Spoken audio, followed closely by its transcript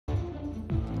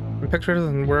pictures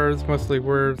and words, mostly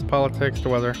words, politics, the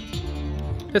weather.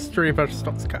 History of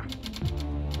Arstotzka.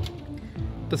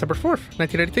 December 4th,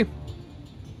 1982.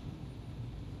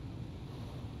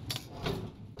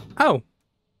 Oh,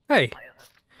 hey.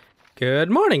 Good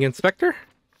morning, Inspector.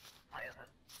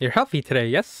 You're healthy today,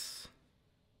 yes?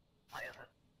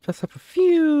 Just have a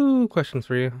few questions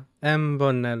for you. M.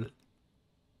 Bonnell.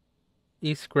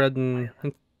 East Gredden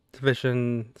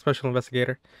Division Special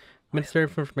Investigator. Ministry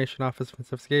of Information Office of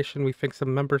Investigation. We think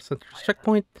some members sent us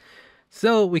checkpoint,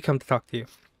 so we come to talk to you.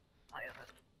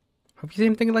 Have you seen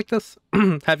anything like this?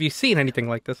 Have you seen anything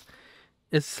like this?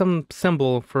 It's some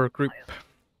symbol for a group.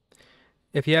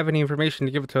 If you have any information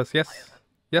to give it to us, yes?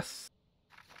 Yes?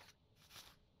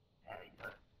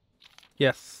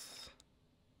 Yes.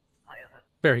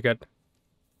 Very good.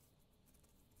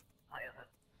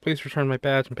 Please return my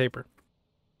badge and paper.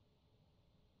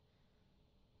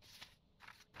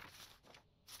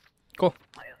 Cool.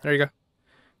 There you go.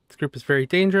 This group is very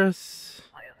dangerous.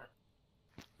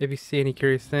 If you see any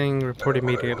curious thing, report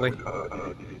immediately.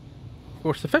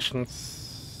 For sufficient.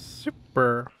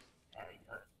 Super.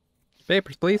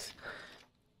 Papers, please.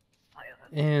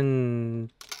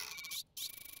 And...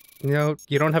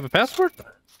 you don't have a passport?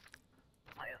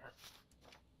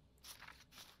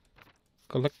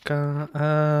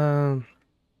 Koleka,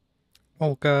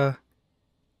 Olga.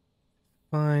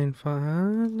 Fine.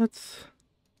 Let's...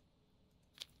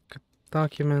 get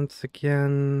documents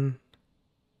again.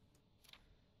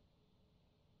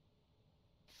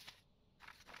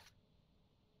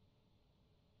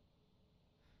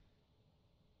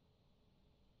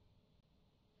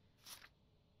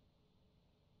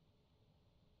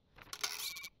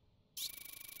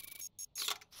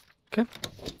 Okay.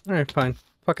 Alright, fine.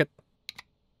 Fuck it.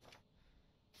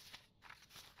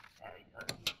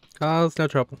 Cause no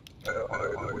trouble.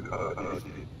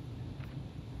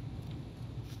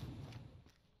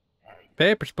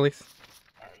 Papers, please.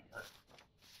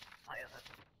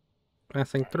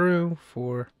 Passing through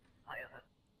for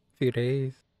a few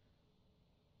days.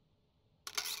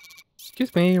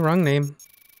 Excuse me, wrong name.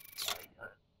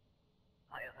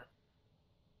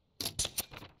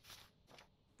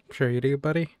 Sure you do,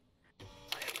 buddy.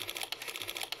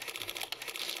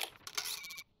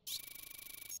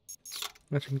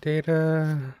 Matching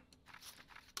data.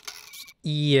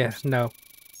 Yeah, no.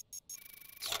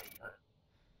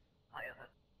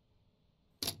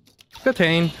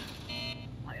 Detain.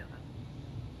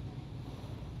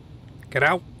 Get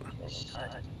out.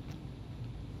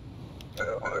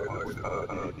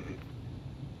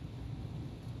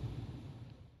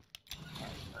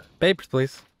 Papers,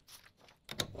 please.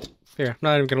 Here,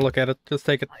 not even gonna look at it. Just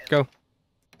take it. Go.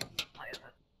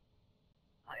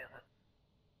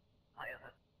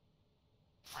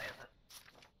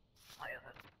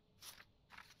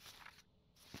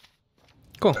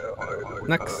 Cool.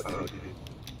 Next.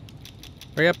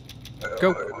 Hurry up.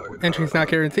 Go. Entry's not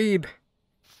guaranteed.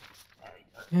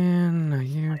 And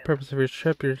you, purpose of your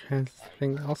trip, you're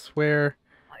transferring elsewhere.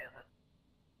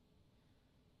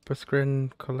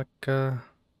 Buskrin, Koleka.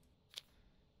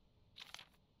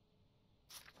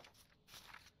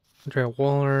 Andrea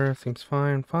Waller, seems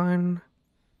fine.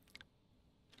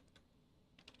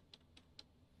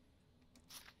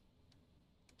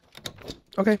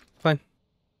 Okay, fine.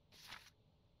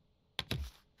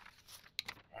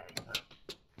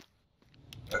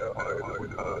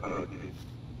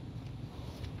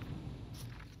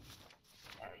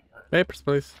 Papers,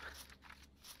 please.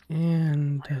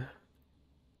 And...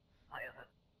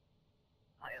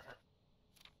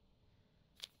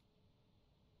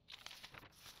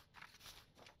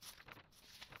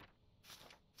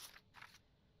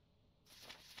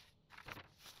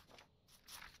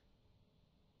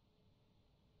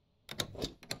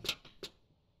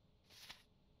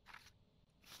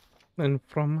 and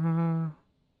from,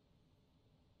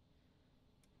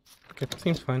 okay,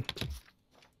 seems fine.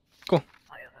 Cool.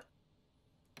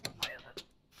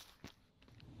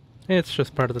 It's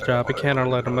just part of the job. We can't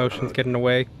let emotions get in the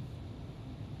way.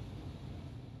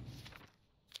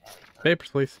 Papers,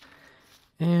 please.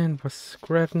 And what's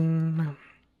Gredden?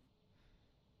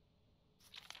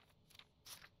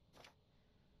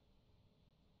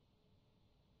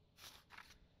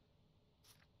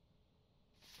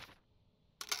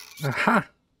 Aha!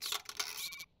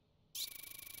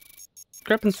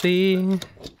 Discrepancy.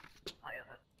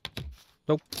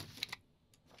 Nope.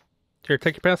 Here,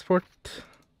 take your passport.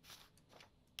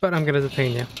 But I'm gonna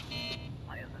detain you.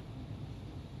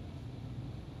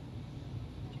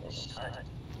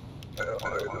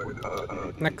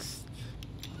 Next.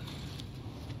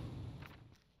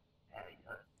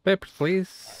 Papers,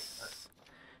 please.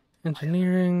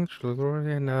 Engineering,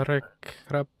 Chilgoria, Narek,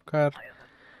 Krabkar.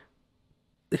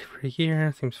 Every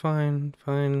year, seems fine,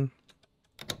 fine.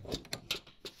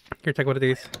 Here, take one of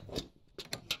these.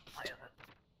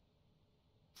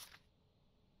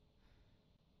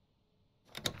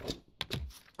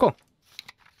 Cool.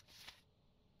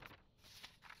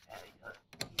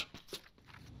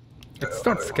 It's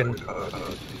Stotskin.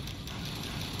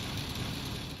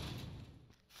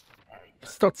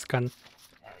 Stotskin.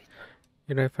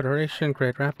 United Federation,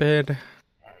 Great Rapid.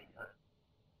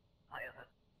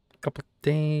 Couple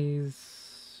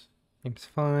days. Seems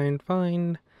fine,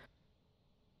 fine.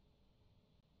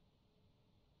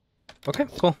 Okay,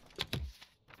 cool.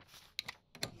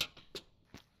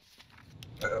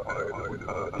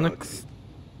 Next.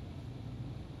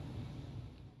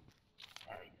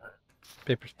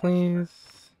 Papers, please.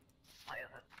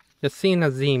 Yassine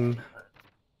Azim.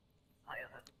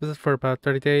 This is for about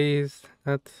 30 days.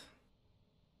 That's...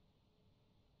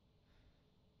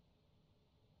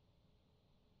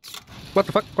 What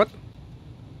the fuck? What?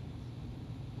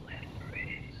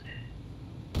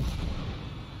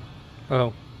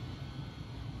 Oh.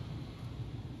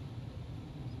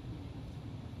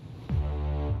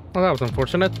 Well, that was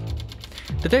unfortunate.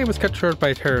 The day was cut short by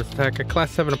a terrorist attack. A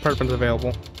Class 7 apartment is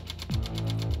available.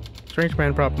 Strange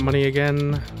man brought money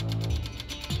again.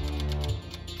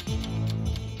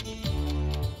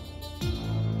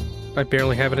 I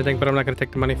barely have anything, but I'm not gonna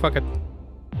take the money. Fuck it.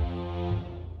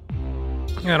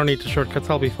 I don't need the shortcuts.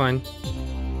 I'll be fine.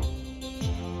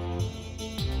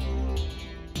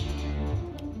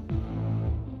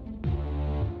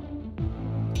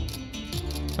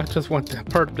 I just want the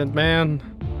apartment, man.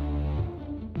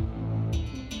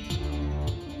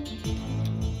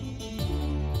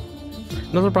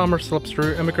 Another bomber slips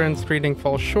through. Immigrants reading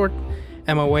falls short.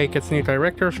 MOA gets new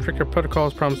director. Stricter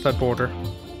protocols promised at border.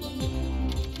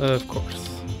 Of course.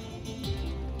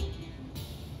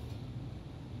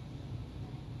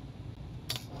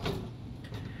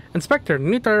 Inspector, the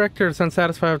new director is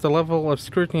unsatisfied with the level of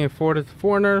scrutiny afforded to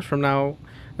foreigners. From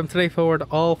today forward,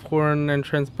 all foreign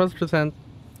entrants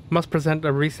must present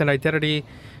a recent identity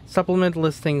supplement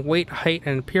listing weight, height,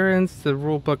 and appearance. The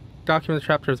rulebook document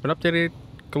chapter has been updated.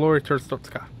 Glory to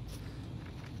Stotska.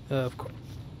 Of course.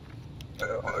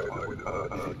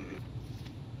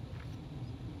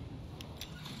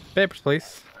 Papers,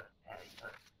 please.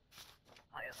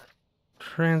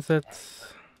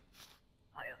 Transits.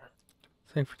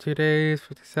 Staying for 2 days.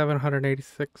 57,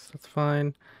 186. That's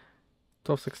fine.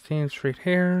 1216. Straight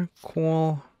hair.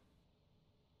 Cool.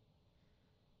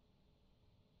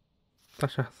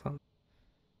 Tasha Hassan.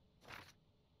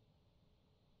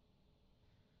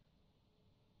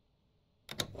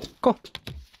 Cool.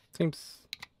 Seems...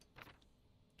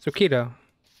 Tsukito.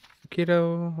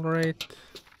 Tsukito, right.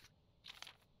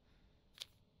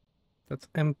 That's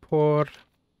import.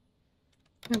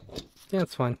 Yeah,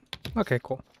 it's fine. Okay,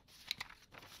 cool.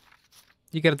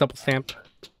 You get a double stamp.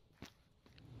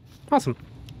 Awesome.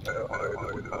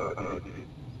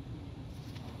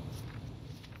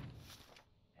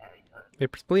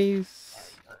 Papers,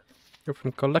 please. You're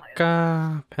from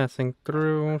Koleka. Passing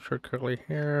through. Short curly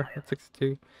hair.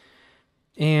 62.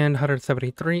 And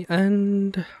 173.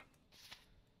 And...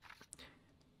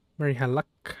 Mary had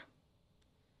luck.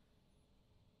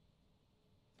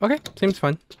 Okay, seems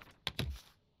fun.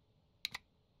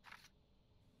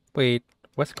 Wait,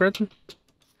 Westgrid?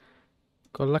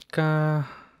 Koleka.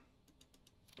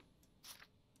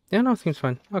 Yeah, no, seems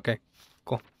fun. Okay,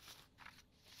 cool.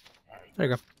 There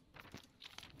you go.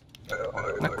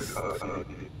 Next.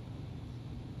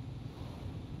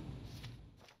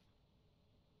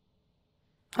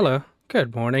 Hello,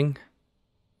 good morning.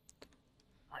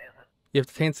 You have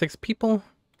detained 6 people.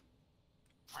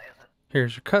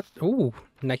 Here's your cut. Ooh,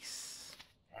 nice.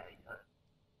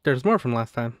 There's more from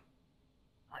last time.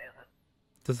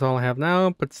 This is all I have now,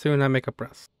 but soon I make up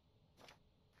rest.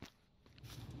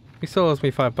 He still owes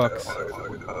me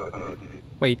 $5.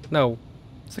 Wait, no.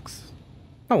 6.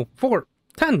 No, 4.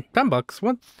 10. $10.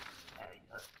 What?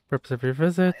 Purpose of your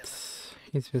visit.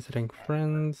 He's visiting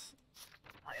friends.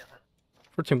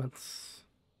 For 2 months.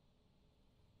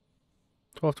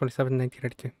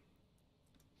 12/27/1982.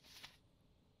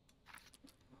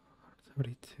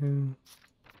 72.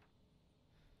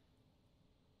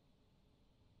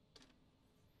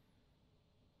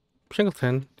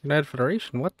 Shingleton, United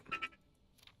Federation, what?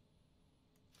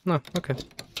 No, okay.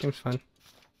 Seems fine.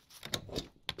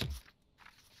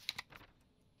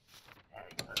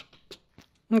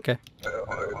 Okay.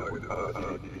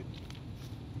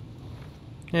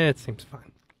 Yeah, it seems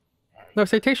fine. No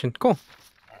citation, cool.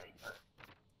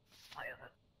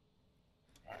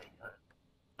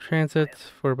 transit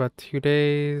for about 2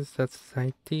 days. That's his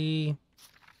ID.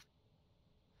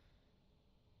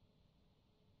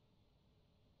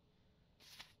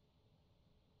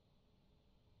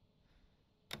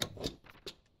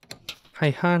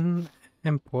 Haihan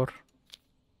Empor.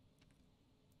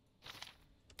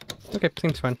 Okay,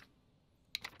 seems fine.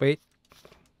 Wait.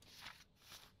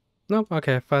 Nope,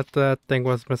 okay, I thought that thing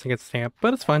was missing its stamp,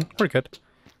 but it's fine, we're good.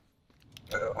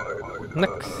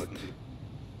 Next.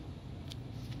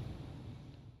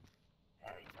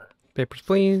 Papers,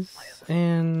 please,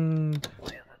 and...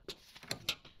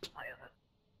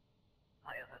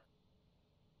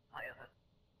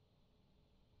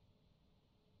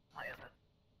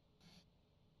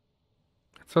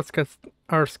 So let's get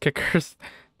our Kickers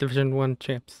Division 1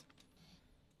 champs.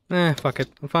 Fuck it,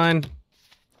 I'm fine.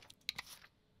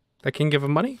 I can give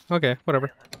him money? Okay,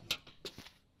 whatever.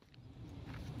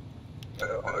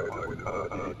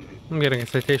 I'm getting a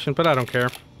citation, but I don't care.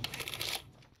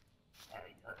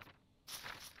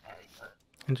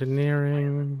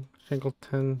 Engineering,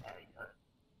 Shingleton.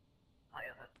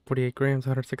 48 grams,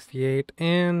 168,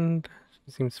 and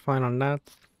she seems fine on that.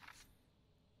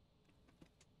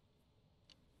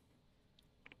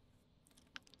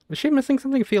 Is she missing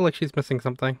something? I feel like she's missing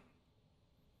something.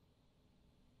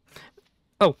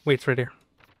 Oh, wait, it's right here.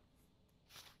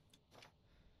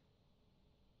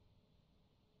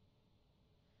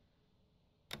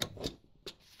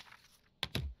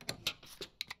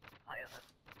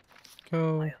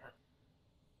 Go.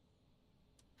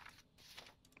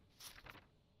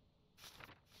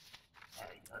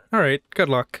 Alright, good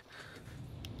luck.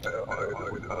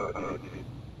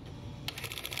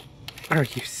 Are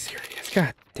you serious?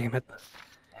 God damn it.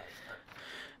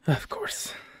 Of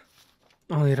course.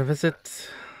 I'll need a visit.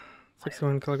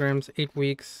 61 kilograms, 8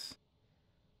 weeks.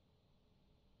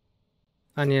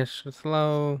 Anya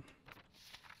slow.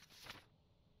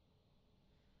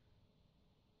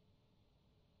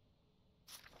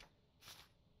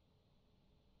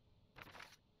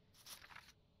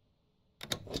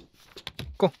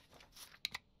 Cool.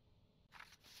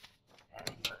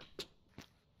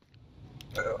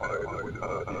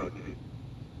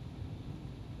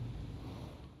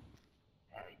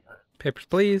 Papers,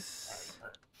 please.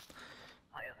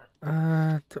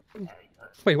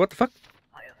 Wait, what the fuck?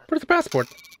 Where's the passport?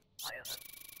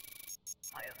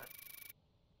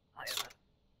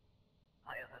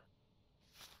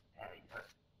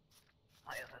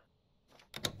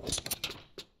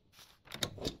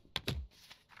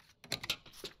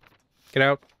 Get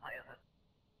out.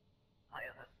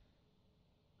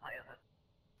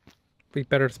 We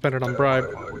better spend it on bribe.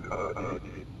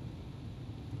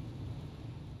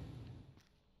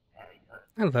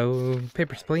 Hello,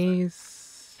 papers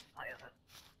please.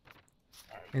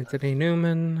 Anthony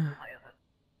Newman.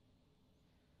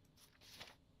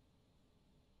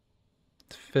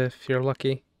 5th, you're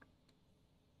lucky.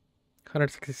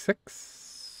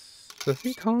 166. Is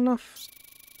he tall enough?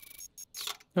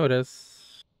 No, it is.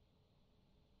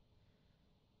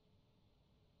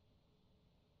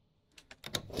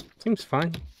 Seems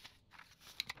fine.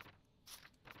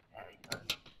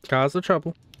 Cause of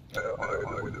trouble.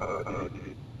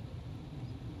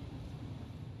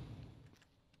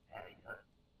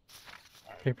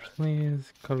 Papers,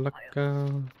 please.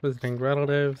 Kolaka. Visiting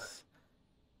relatives.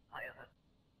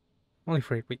 Only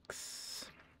for 8 weeks.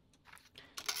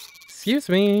 Excuse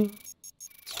me.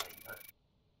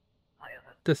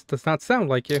 This does not sound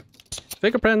like you.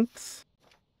 Fingerprints.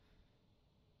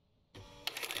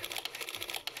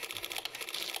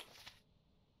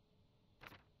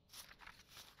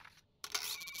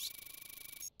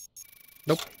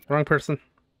 Nope, wrong person.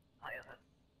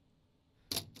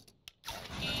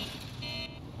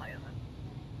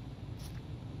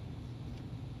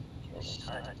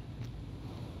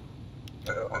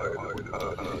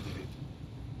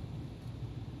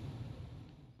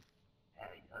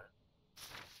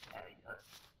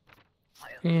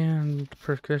 And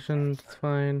percussion, it's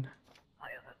fine.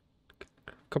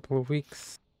 Couple of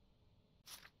weeks.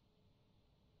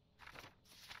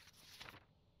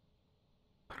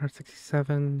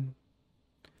 $167.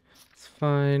 It's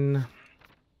fine.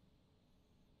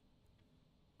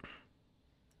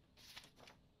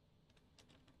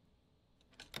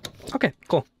 Okay,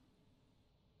 cool.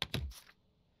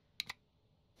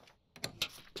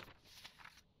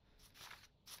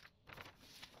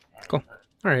 Cool.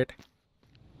 Alright.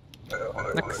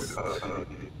 Next.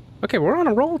 Okay, we're on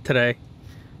a roll today.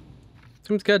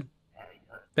 Seems good.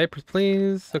 Papers,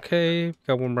 please. Okay,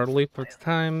 got one more leap of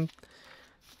time.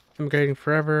 Immigrating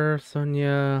forever.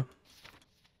 Sonia.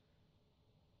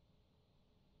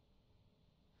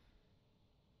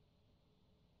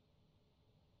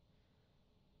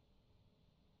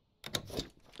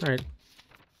 Alright.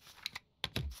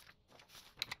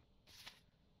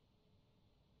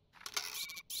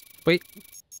 Wait.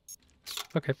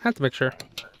 Okay, had to make sure.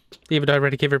 Even though I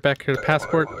already gave her back her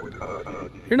passport.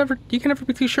 You can never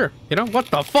be too sure. You know? What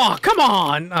the fuck? Come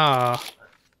on!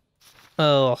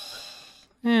 Oh.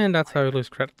 And that's how we lose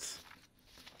credits.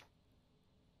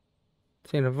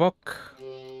 Scene evoke.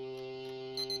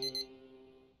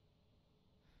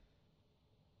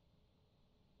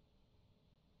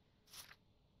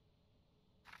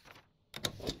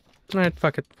 Alright,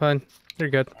 fuck it. Fine. You're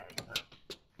good.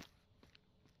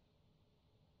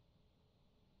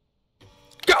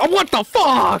 God, what the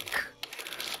fuck?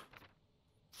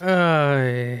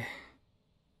 Well,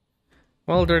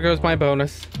 there goes my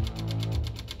bonus.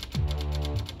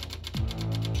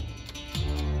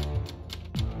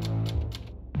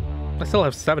 I still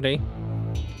have 70.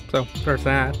 So, there's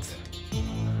that.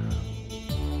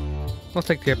 I'll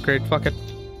take the upgrade, fuck it.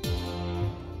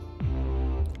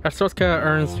 Arstotzka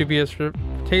earns dubious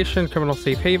reputation, criminal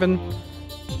safe haven.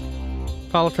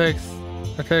 Politics,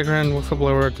 a Tigran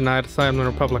whistleblower denied asylum in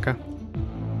Republica.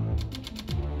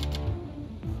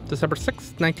 December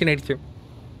 6th, 1982.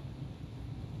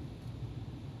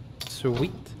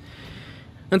 Sweet.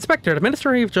 Inspector, the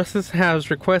Ministry of Justice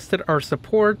has requested our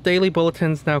support. Daily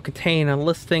bulletins now contain a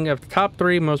listing of the top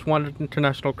 3 most wanted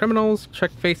international criminals.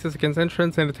 Check faces against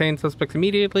entrance and detain suspects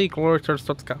immediately. Glory to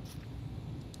Arstotzka.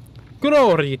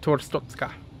 Glory to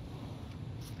Arstotzka.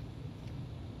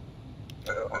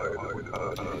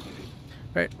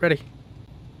 Right, ready.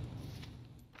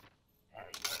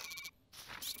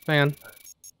 Hang on.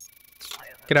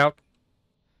 Get out.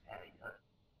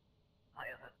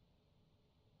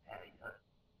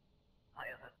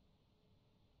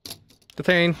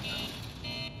 Detain.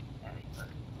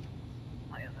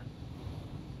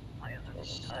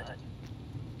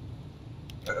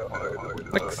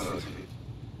 Next.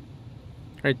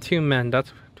 Alright, 2 men.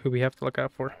 That's who we have to look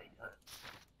out for.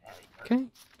 Okay.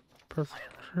 Personal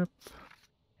trip.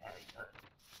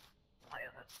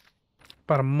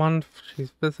 About a month.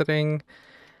 She's visiting.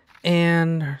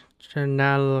 And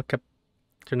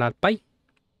Janalpai.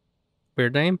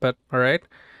 Weird name, but alright.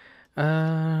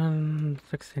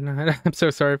 69. I'm so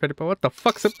sorry if anybody. What the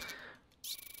fuck's up?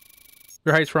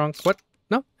 Your height's wrong. What?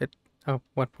 No, it. Oh,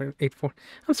 1.84.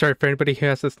 I'm sorry for anybody who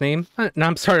has this name. No,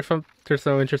 I'm sorry if there's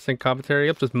no interesting commentary.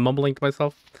 I'm just mumbling to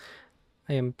myself.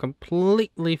 I am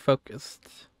completely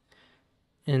focused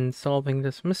in solving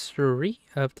this mystery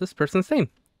of this person's name.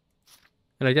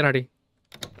 And identity.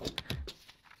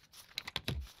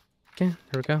 Okay,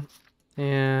 there we go.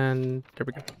 And there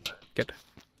we go. Good.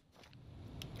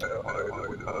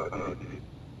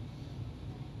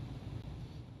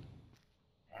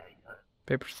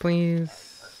 Papers,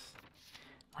 please.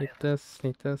 Need this,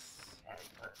 need this.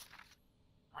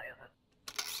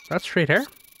 That's straight hair?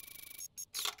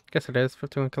 Guess it is.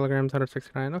 51 kilograms,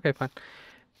 169. Okay, fine.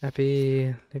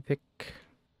 Happy Livik.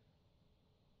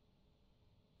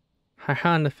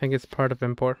 Haha, nothing is part of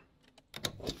import.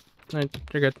 Alright,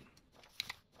 you're good.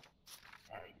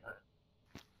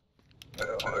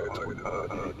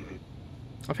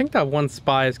 I think that one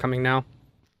spy is coming now.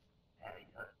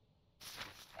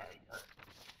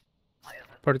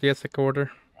 Part of the ESIC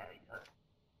order.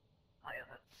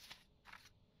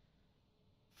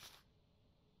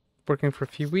 Working for a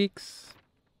few weeks.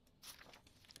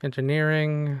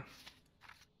 Engineering.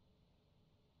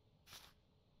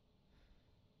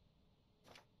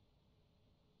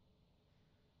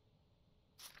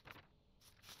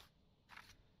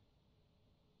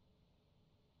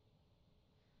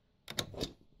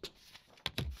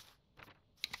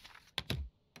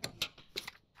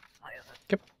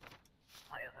 Yep.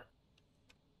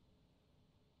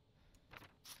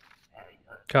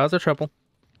 Cause of trouble.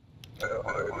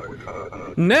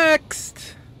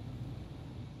 Next!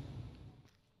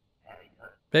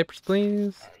 Papers,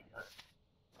 please.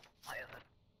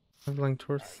 Traveling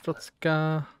towards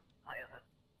Stotska.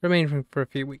 Remaining for a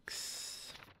few weeks.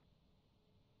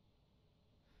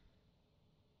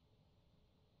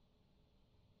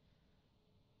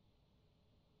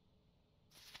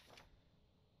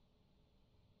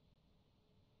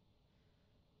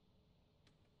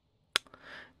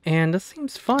 And this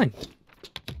seems fine.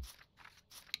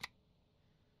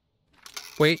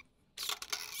 Wait.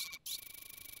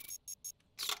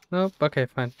 Nope, okay,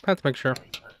 fine. Had to make sure.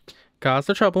 Cause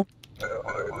the trouble.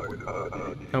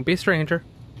 Don't be a stranger.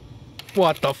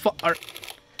 What the fuck?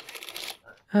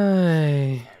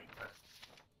 Hey.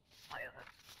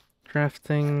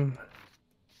 Drafting.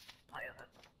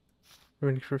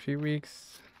 Waiting for a few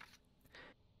weeks.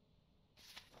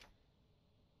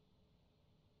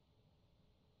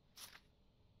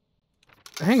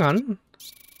 hang on.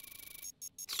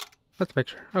 That's a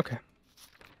picture. Okay.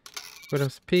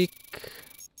 Widow's Peak.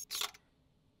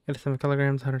 87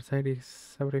 kilograms, 180,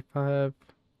 75.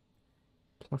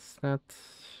 Plus that.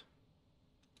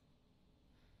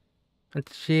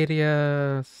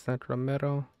 Antigeria, San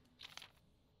Romero.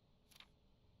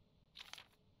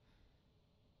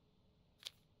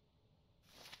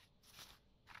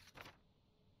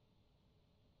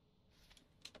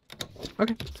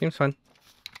 Okay, seems fun.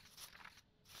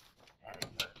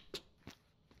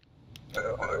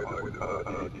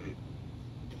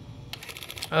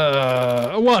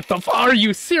 What the f- are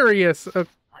you serious?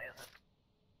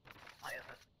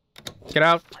 Get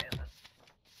out.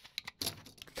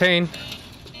 Detain.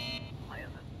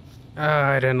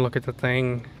 I didn't look at the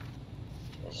thing.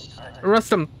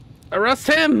 Arrest him! Arrest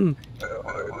him!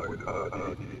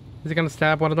 Is he gonna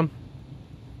stab one of them?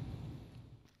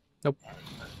 Nope.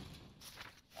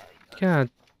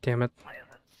 God damn it.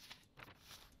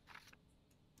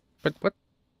 But what?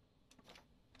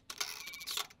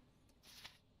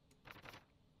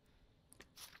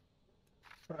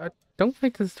 I don't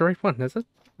think this is the right one, is it?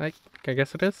 I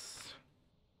guess it is.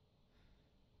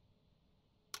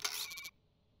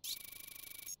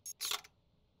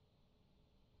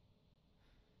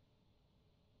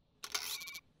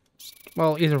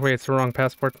 Well, either way, it's the wrong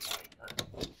passport.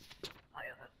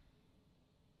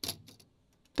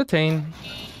 Detain.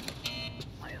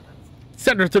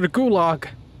 Send her to the gulag.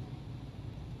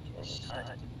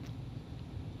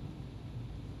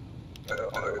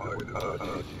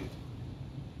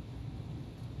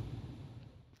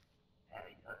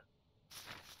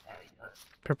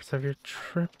 Purpose of your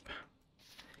trip?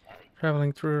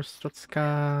 Traveling through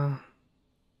Stotska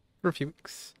for a few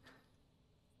weeks.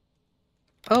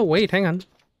 Oh, wait, hang on.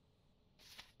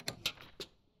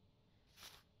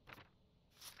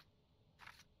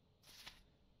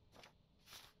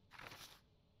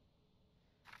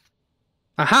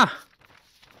 Aha!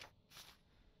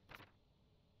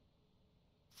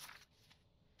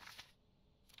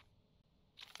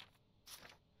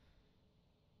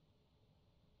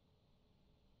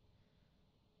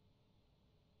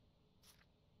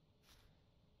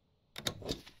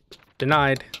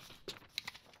 Denied.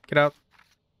 Get out.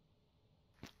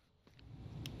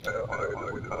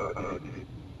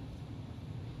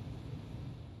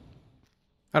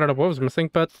 I don't know what was missing,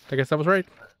 but I guess I was right.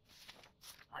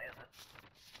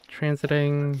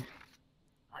 Transiting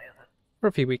for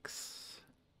a few weeks.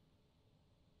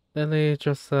 Lily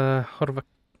just out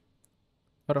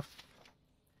of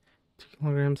 2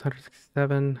 kilograms,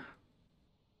 167.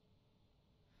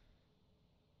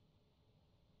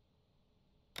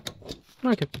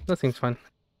 Okay, that seems fun.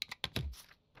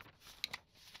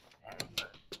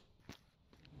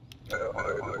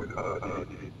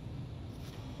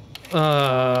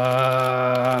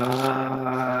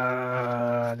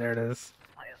 There it is.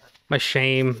 My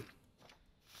shame.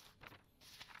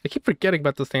 I keep forgetting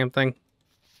about this damn thing.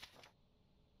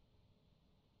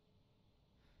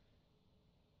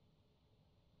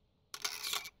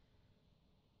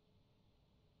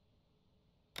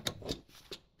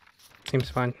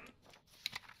 Seems fine.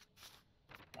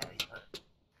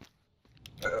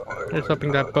 Just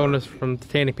hoping that bonus from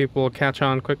detaining people will catch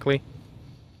on quickly.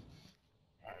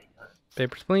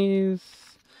 Papers, please.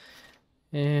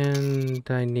 And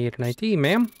I need an ID,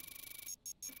 ma'am.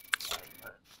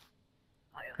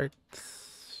 Right.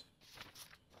 50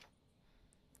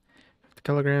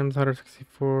 kilograms,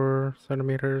 164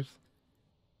 centimeters.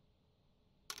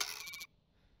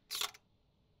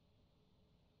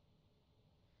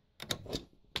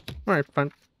 Alright,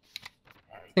 fine.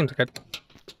 Seems good.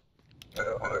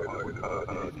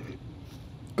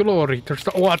 Glory to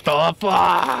what the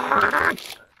fuck?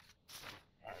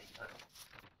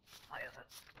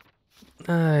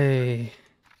 This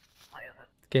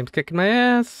game's kicking my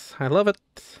ass. I love it.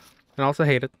 And also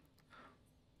hate it.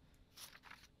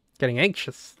 Getting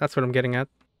anxious. That's what I'm getting at.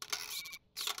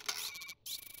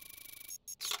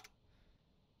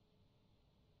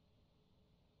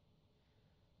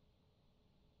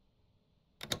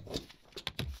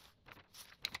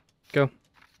 Go.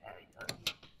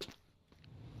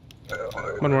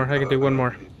 One more. I can do one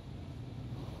more.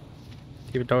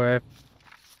 Even though I have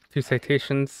 2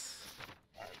 citations.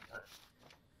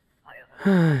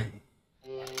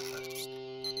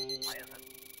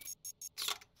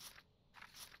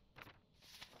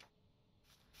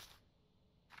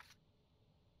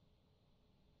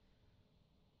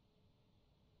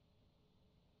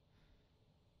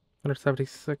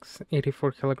 176,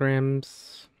 84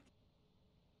 kilograms.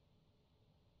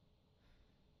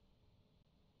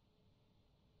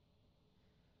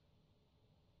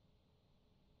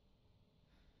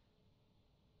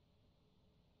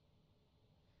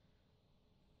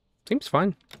 Seems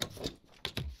fine.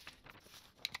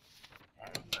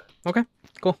 Okay,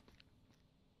 cool.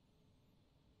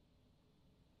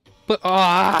 But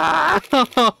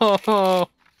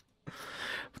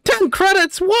 10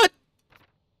 credits. What?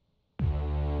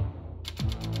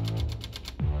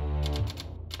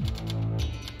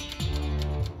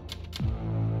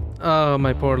 Oh,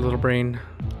 my poor little brain.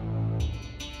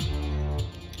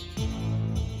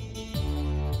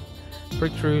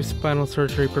 Breakthrough, spinal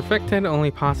surgery perfected. Only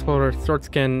possible or short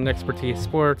skin expertise,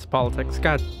 sports, politics.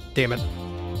 God damn it.